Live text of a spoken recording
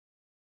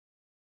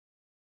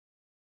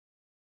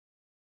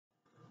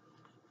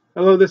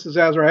Hello, this is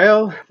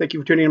Azrael. Thank you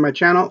for tuning in my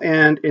channel.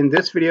 And in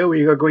this video,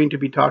 we are going to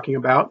be talking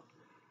about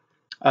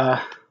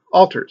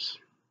altars,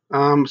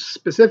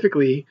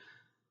 specifically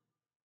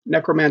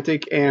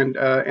necromantic and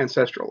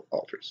ancestral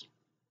altars.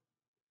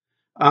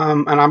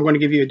 And I'm going to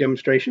give you a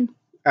demonstration.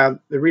 The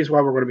reason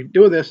why we're going to be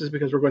doing this is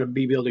because we're going to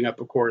be building up,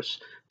 of course,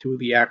 to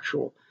the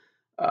actual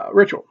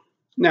ritual.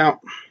 Now,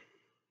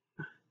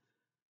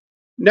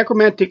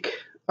 necromantic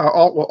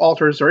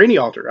altars, or any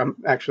altar,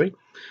 actually,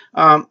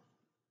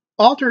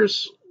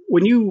 altars,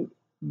 when you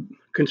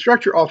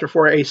construct your altar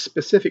for a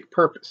specific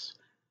purpose,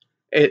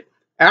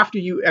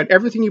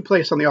 everything you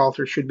place on the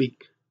altar should be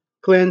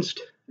cleansed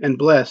and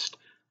blessed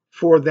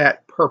for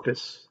that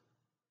purpose,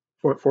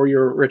 for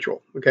your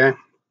ritual. Okay,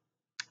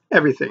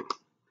 everything.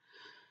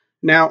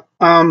 Now,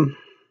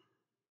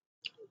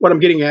 what I'm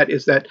getting at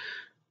is that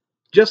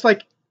just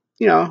like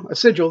a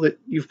sigil that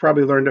you've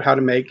probably learned how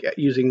to make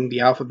using the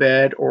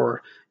alphabet,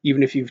 or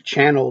even if you've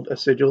channeled a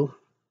sigil.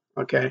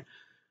 Okay,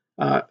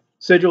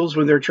 sigils,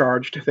 when they're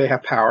charged, they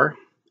have power,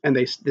 and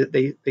they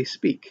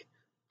speak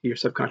to your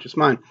subconscious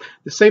mind.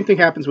 The same thing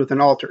happens with an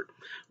altar.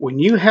 When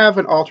you have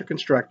an altar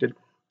constructed,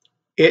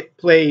 it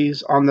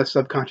plays on the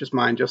subconscious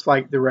mind just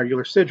like the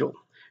regular sigil,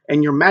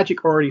 and your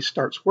magic already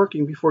starts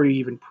working before you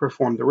even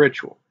perform the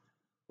ritual,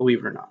 believe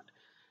it or not.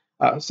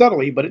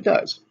 Subtly, but it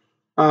does.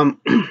 And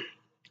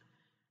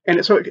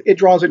so it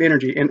draws an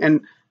energy.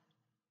 And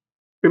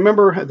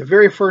remember, the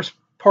very first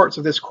parts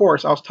of this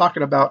course, I was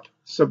talking about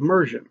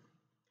submersion,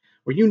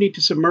 where you need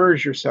to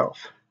submerge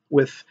yourself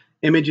with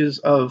images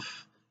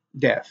of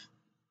death.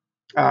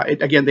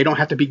 Again, they don't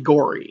have to be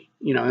gory.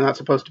 They're not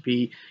supposed to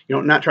be,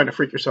 not trying to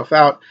freak yourself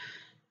out.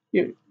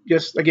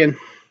 Just, again,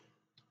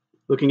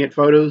 looking at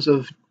photos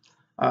of,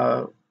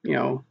 of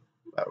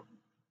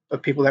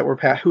people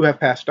that who have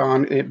passed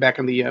on back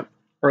in the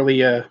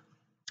early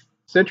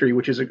century,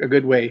 which is a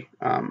good way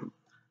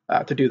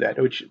to do that,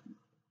 which,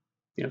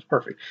 is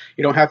perfect.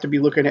 You don't have to be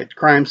looking at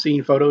crime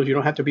scene photos. You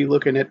don't have to be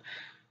looking at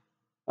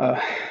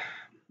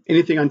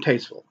anything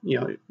untasteful.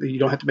 You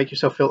don't have to make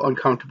yourself feel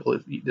uncomfortable.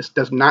 This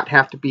does not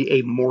have to be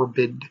a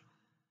morbid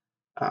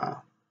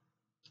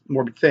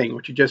thing.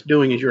 What you're just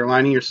doing is you're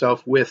aligning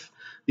yourself with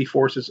the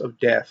forces of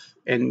death,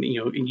 and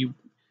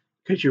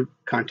because you're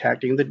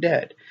contacting the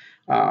dead.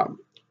 Now,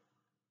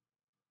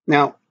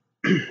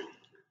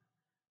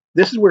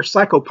 this is where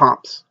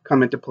psychopomps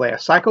come into play. A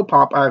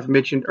psychopomp I've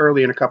mentioned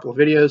early in a couple of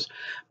videos,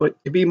 but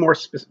to be more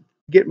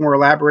get more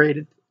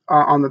elaborated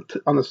on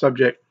the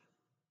subject.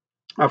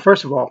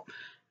 First of all,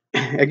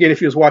 again,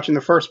 if you was watching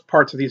the first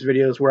parts of these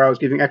videos where I was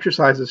giving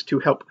exercises to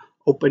help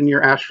open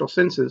your astral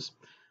senses,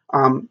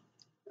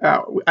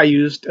 I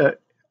used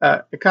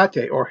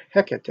Hecate or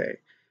Hecate,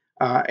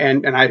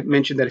 and I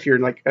mentioned that if you're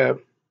like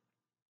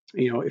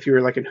if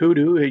you're like in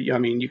hoodoo, I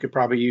mean, you could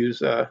probably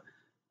use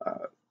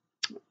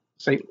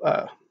Saint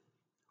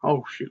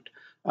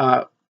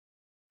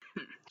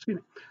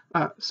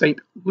Saint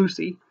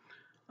Lucy.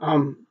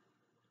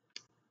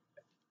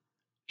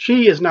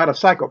 She is not a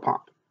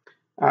psychopomp.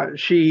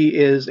 She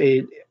is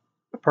a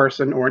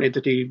person or an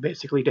entity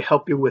basically to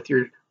help you with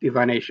your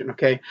divination.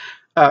 Okay,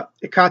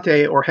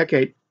 Hecate or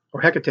Hecate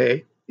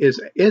is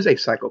a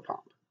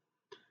psychopomp.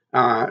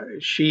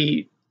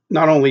 She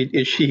not only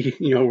is she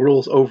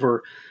rules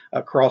over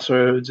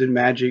crossroads and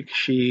magic,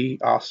 she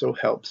also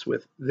helps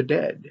with the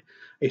dead.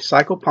 A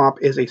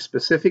psychopomp is a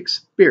specific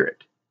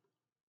spirit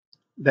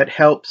that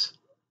helps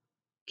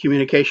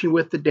communication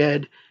with the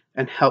dead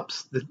and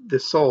helps the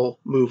soul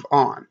move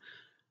on.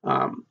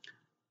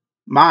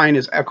 Mine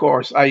is, of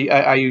course,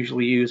 I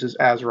usually use as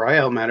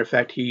Azrael. Matter of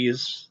fact, he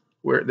is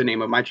where the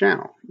name of my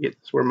channel.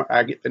 It's where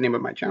I get the name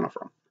of my channel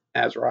from,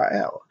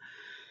 Azrael.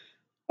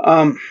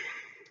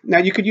 Now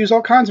you could use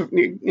all kinds of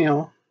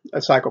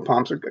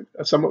psychopomps, or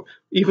some,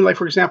 even like,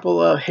 for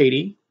example,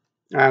 Haiti,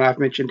 and I've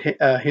mentioned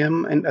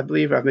him, and I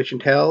believe I've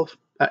mentioned Hel,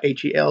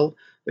 Hel,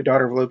 the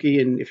daughter of Loki.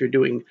 And if you're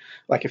doing,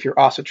 like, if you're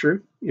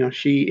Asatru,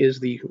 she is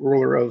the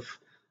ruler of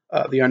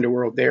the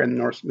underworld there in the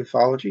Norse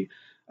mythology.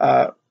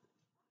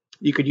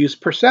 You could use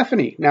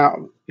Persephone.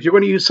 Now, if you're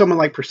going to use someone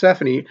like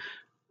Persephone,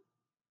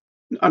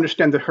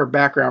 understand that her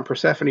background,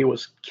 Persephone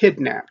was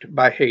kidnapped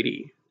by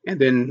Hades and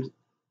then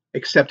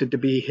accepted to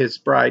be his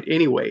bride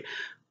anyway,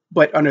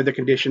 but under the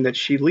condition that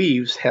she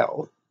leaves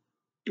hell,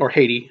 or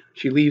Hades.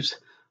 She leaves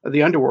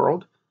the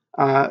underworld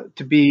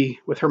to be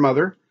with her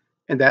mother,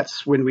 and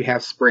that's when we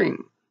have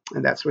spring,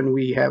 and that's when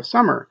we have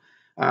summer.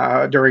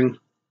 During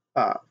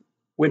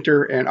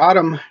winter and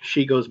autumn,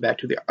 she goes back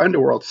to the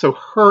underworld. So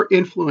her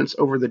influence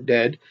over the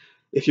dead,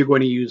 if you're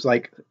going to use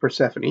like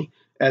Persephone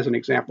as an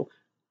example,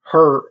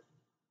 her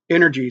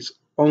energies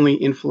only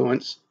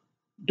influence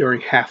during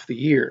half the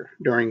year,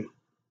 during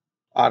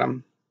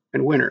autumn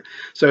and winter.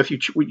 So if you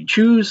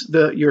choose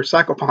your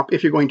psychopomp,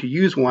 if you're going to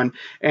use one,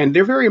 and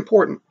they're very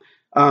important,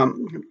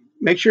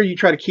 make sure you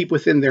try to keep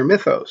within their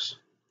mythos.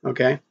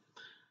 Okay.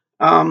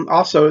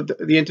 Also,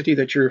 the entity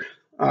that you're,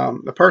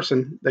 the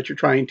person that you're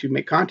trying to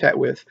make contact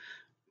with,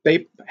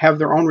 they have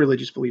their own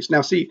religious beliefs. Now,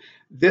 see,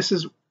 this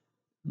is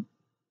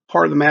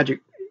part of the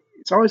magic.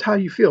 It's always how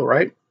you feel,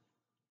 right?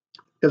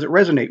 Does it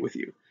resonate with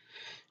you?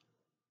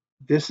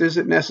 This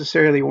isn't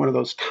necessarily one of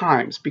those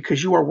times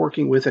because you are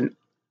working with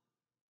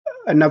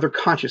another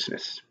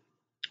consciousness.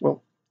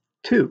 Well,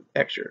 two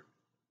extra.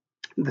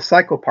 The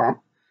psychopomp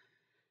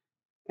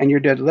and your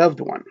dead loved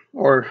one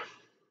or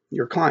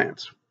your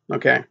clients.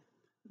 Okay.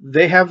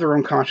 They have their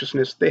own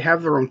consciousness. They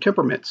have their own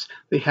temperaments.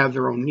 They have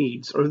their own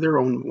needs or their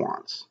own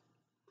wants.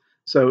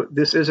 So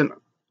this isn't,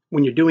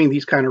 when you're doing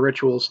these kind of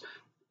rituals,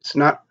 it's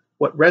not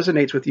what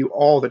resonates with you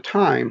all the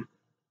time.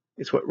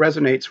 It's what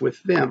resonates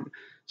with them.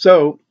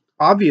 So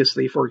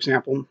obviously, for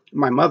example,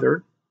 my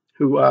mother,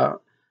 who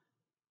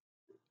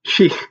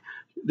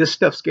this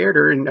stuff scared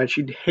her, and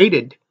she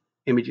hated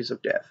images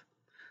of death.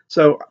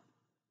 So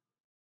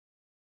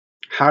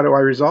how do I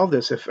resolve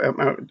this? If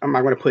am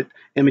I going to put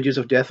images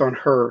of death on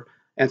her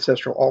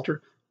ancestral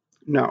altar?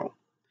 No.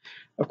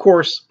 Of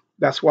course,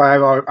 that's why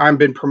I've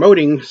been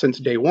promoting since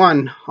day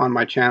one on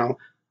my channel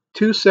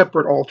 2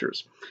 separate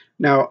altars.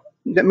 Now,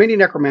 many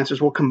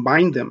necromancers will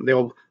combine them.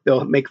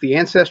 They'll make the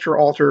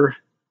ancestral altar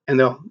and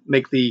they'll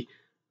make the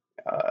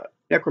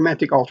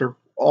necromantic altar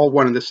all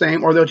one and the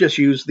same, or they'll just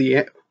use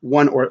the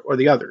one or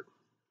the other.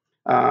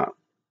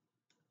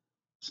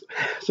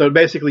 So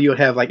basically, you'll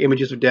have like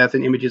images of death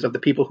and images of the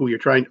people who you're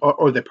trying,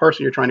 or the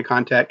person you're trying to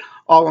contact,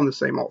 all on the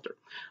same altar.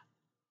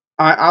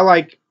 I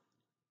like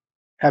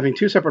having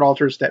 2 separate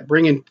altars that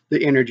bring in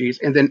the energies,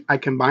 and then I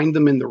combine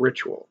them in the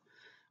ritual.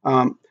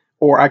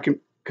 Or I can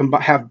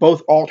have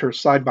both altars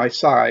side by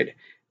side,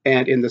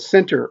 and in the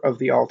center of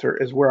the altar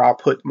is where I'll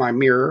put my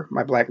mirror,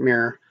 my black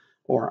mirror,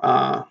 or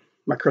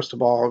my crystal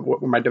ball,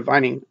 or my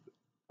divining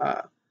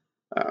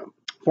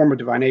form of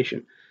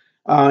divination.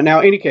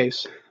 Now, in any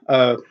case,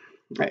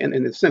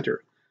 in the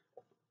center,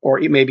 or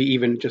it may be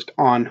even just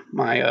on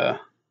my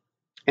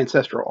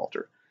ancestral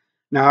altar.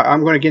 Now,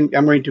 I'm going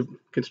to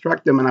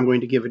construct them, and I'm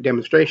going to give a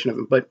demonstration of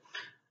them. But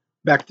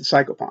back to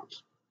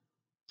psychopomps.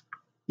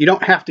 You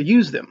don't have to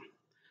use them.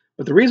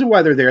 But the reason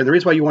why they're there, the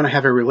reason why you want to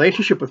have a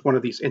relationship with one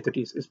of these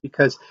entities is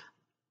because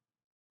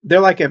they're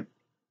like a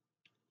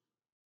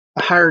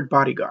hired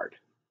bodyguard.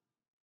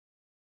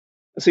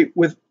 See,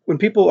 when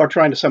people are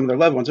trying to summon their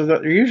loved ones,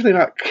 they're usually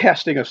not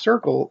casting a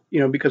circle,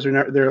 because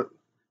their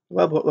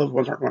loved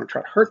ones aren't going to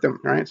try to hurt them,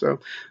 right?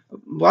 So a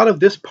lot of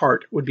this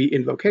part would be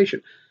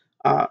invocation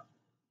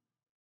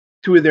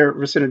to their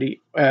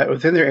vicinity,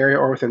 within their area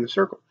or within the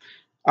circle.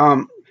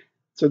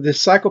 So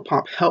this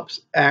psychopomp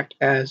helps act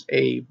as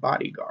a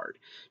bodyguard.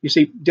 You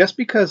see, just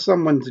because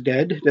someone's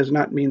dead does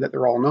not mean that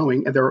they're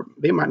all-knowing, and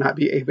they might not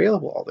be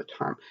available all the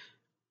time.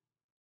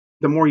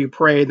 The more you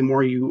pray, the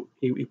more you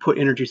put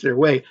energies their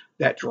way,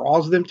 that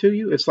draws them to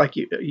you. It's like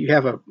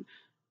you're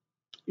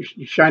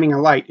shining a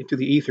light into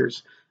the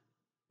ethers.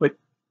 But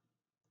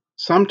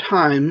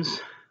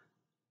sometimes,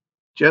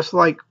 just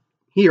like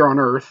here on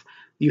Earth,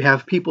 you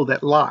have people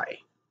that lie.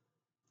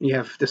 You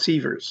have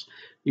deceivers.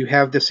 You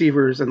have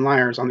deceivers and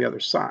liars on the other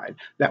side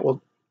that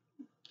will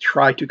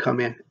try to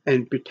come in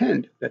and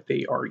pretend that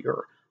they are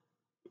your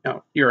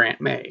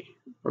Aunt May.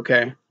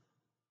 Okay,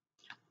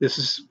 this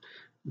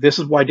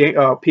is why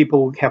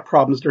people have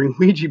problems during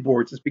Ouija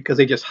boards. It's because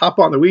they just hop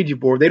on the Ouija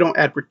board. They don't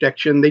add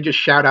protection. They just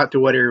shout out to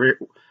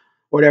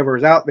whatever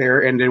is out there,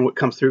 and then what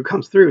comes through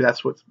comes through.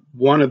 That's what's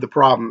one of the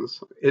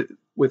problems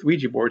with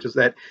Ouija boards, is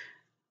that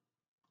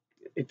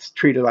it's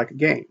treated like a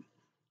game.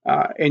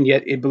 And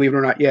yet, believe it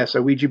or not, yes,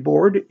 a Ouija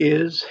board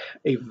is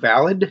a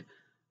valid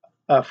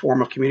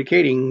form of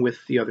communicating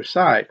with the other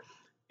side,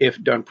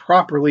 if done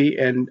properly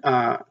and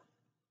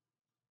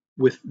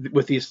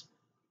with these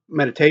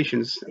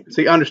meditations.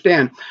 So you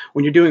understand,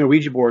 when you're doing a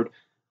Ouija board,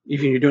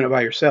 even you're doing it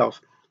by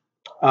yourself,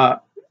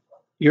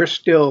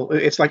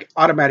 it's like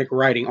automatic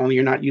writing, only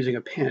you're not using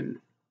a pen,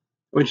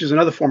 which is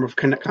another form of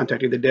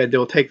contacting the dead.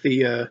 They'll take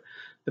the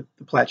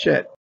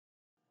planchette.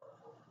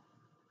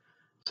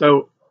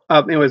 So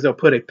anyways, they'll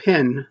put a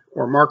pen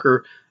or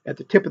marker at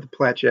the tip of the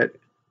planchette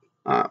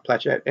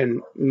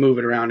and move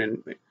it around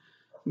and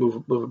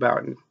move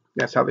about, and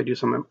that's how they do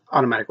some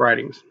automatic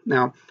writings.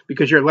 Now,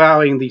 because you're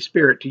allowing the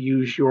spirit to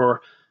use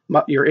your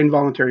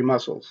involuntary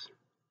muscles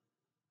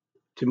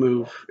to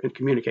move and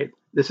communicate.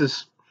 This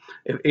is,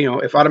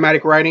 if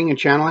automatic writing and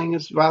channeling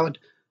is valid,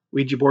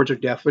 Ouija boards are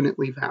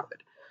definitely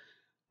valid.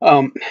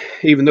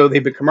 Even though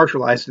they've been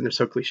commercialized and they're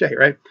so cliche,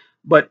 right?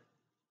 But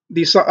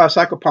these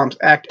psychopomps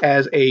act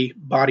as a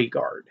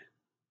bodyguard.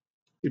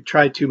 You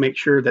try to make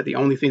sure that the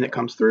only thing that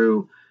comes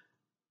through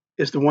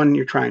is the one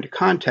you're trying to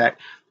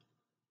contact.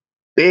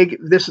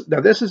 This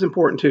is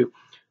important too.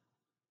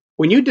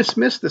 When you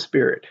dismiss the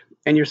spirit,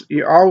 and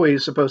you're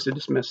always supposed to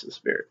dismiss the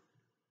spirit.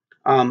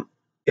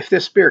 If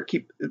this spirit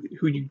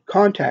who you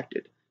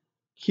contacted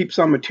keeps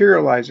on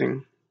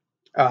materializing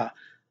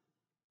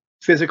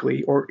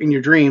physically or in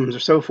your dreams or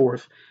so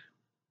forth,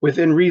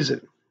 within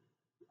reason,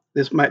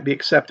 this might be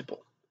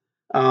acceptable.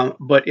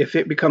 But if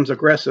it becomes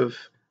aggressive,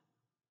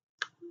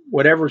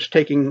 whatever's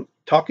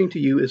talking to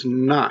you is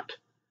not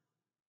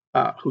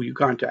who you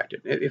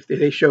contacted. If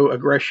they show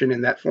aggression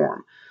in that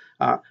form,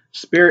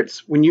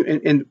 spirits, when you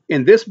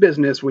in this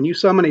business, when you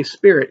summon a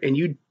spirit and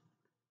you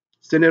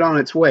send it on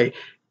its way,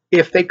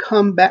 If they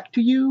come back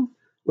to you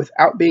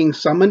without being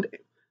summoned,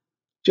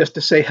 just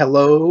to say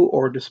hello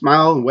or to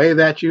smile and wave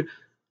at you,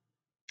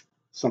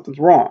 something's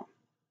wrong.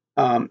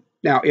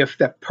 Now, if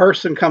that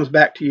person comes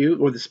back to you,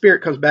 or the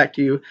spirit comes back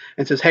to you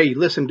and says, "Hey,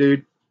 listen,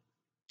 dude,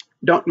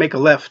 don't make a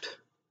left,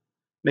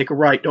 make a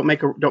right. Don't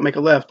make a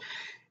left."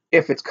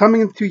 If it's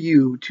coming to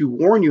you to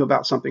warn you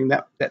about something,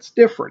 that's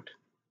different.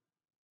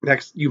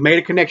 You made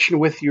a connection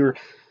with your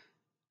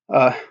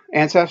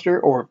ancestor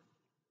or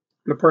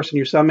the person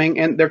you're summoning,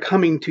 and they're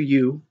coming to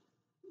you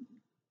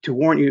to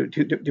warn you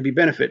to be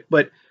benefit.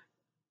 But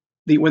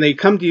when they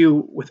come to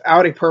you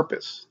without a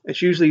purpose,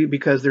 it's usually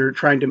because they're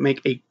trying to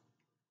make a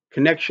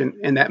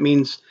connection, and that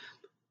means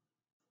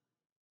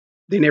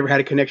they never had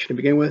a connection to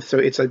begin with. So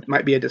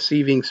might be a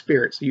deceiving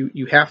spirit. So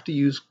you have to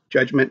use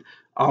judgment,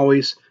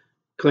 always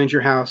cleanse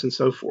your house and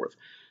so forth.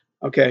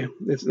 Okay,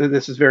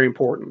 this is very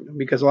important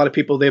because a lot of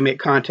people, they make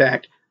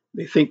contact,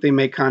 they think they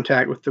make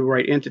contact with the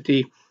right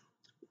entity.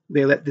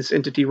 They let this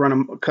entity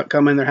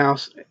come in their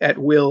house at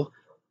will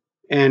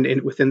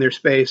and within their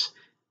space,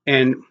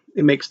 and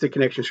it makes the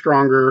connection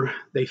stronger.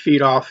 They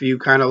feed off you,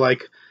 kind of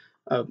like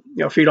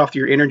feed off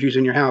your energies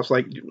in your house,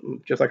 like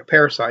just like a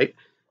parasite.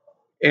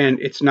 And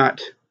it's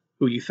not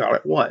who you thought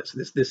it was.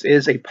 This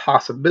is a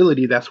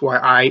possibility. That's why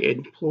I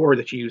implore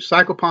that you use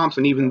psychopomps,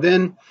 and even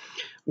then,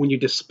 when you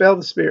dispel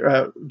the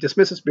spirit,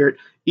 dismiss the spirit,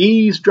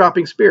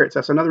 eavesdropping spirits.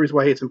 That's another reason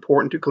why it's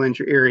important to cleanse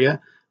your area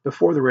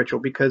before the ritual,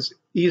 because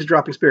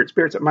eavesdropping spirits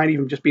that might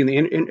even just be in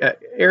the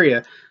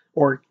area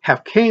or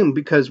have came,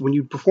 because when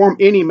you perform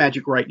any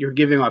magic rite, you're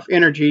giving off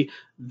energy.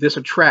 This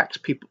attracts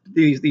people,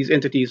 these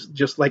entities,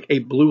 just like a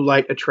blue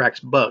light attracts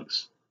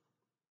bugs.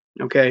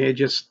 Okay,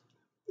 this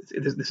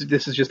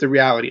is just the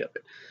reality of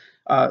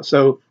it.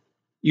 So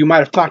you might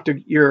have talked to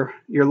your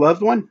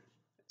loved one,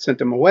 sent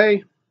them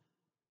away,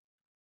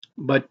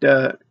 but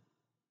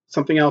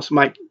something else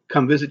might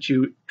come visit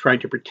you trying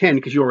to pretend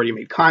because you already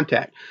made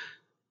contact,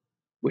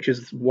 which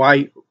is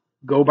why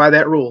go by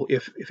that rule.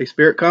 If a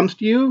spirit comes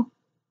to you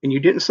and you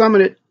didn't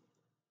summon it,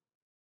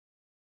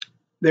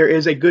 there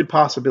is a good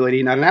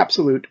possibility, not an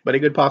absolute, but a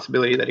good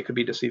possibility that it could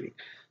be deceiving.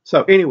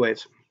 So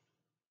anyways,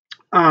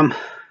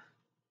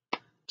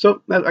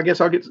 so I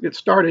guess I'll get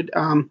started.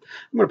 I'm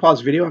going to pause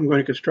the video. I'm going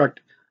to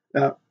construct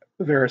a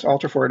various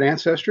altar for an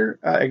ancestor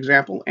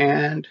example,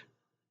 and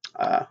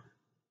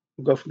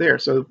we'll go from there.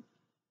 So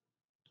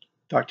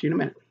talk to you in a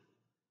minute.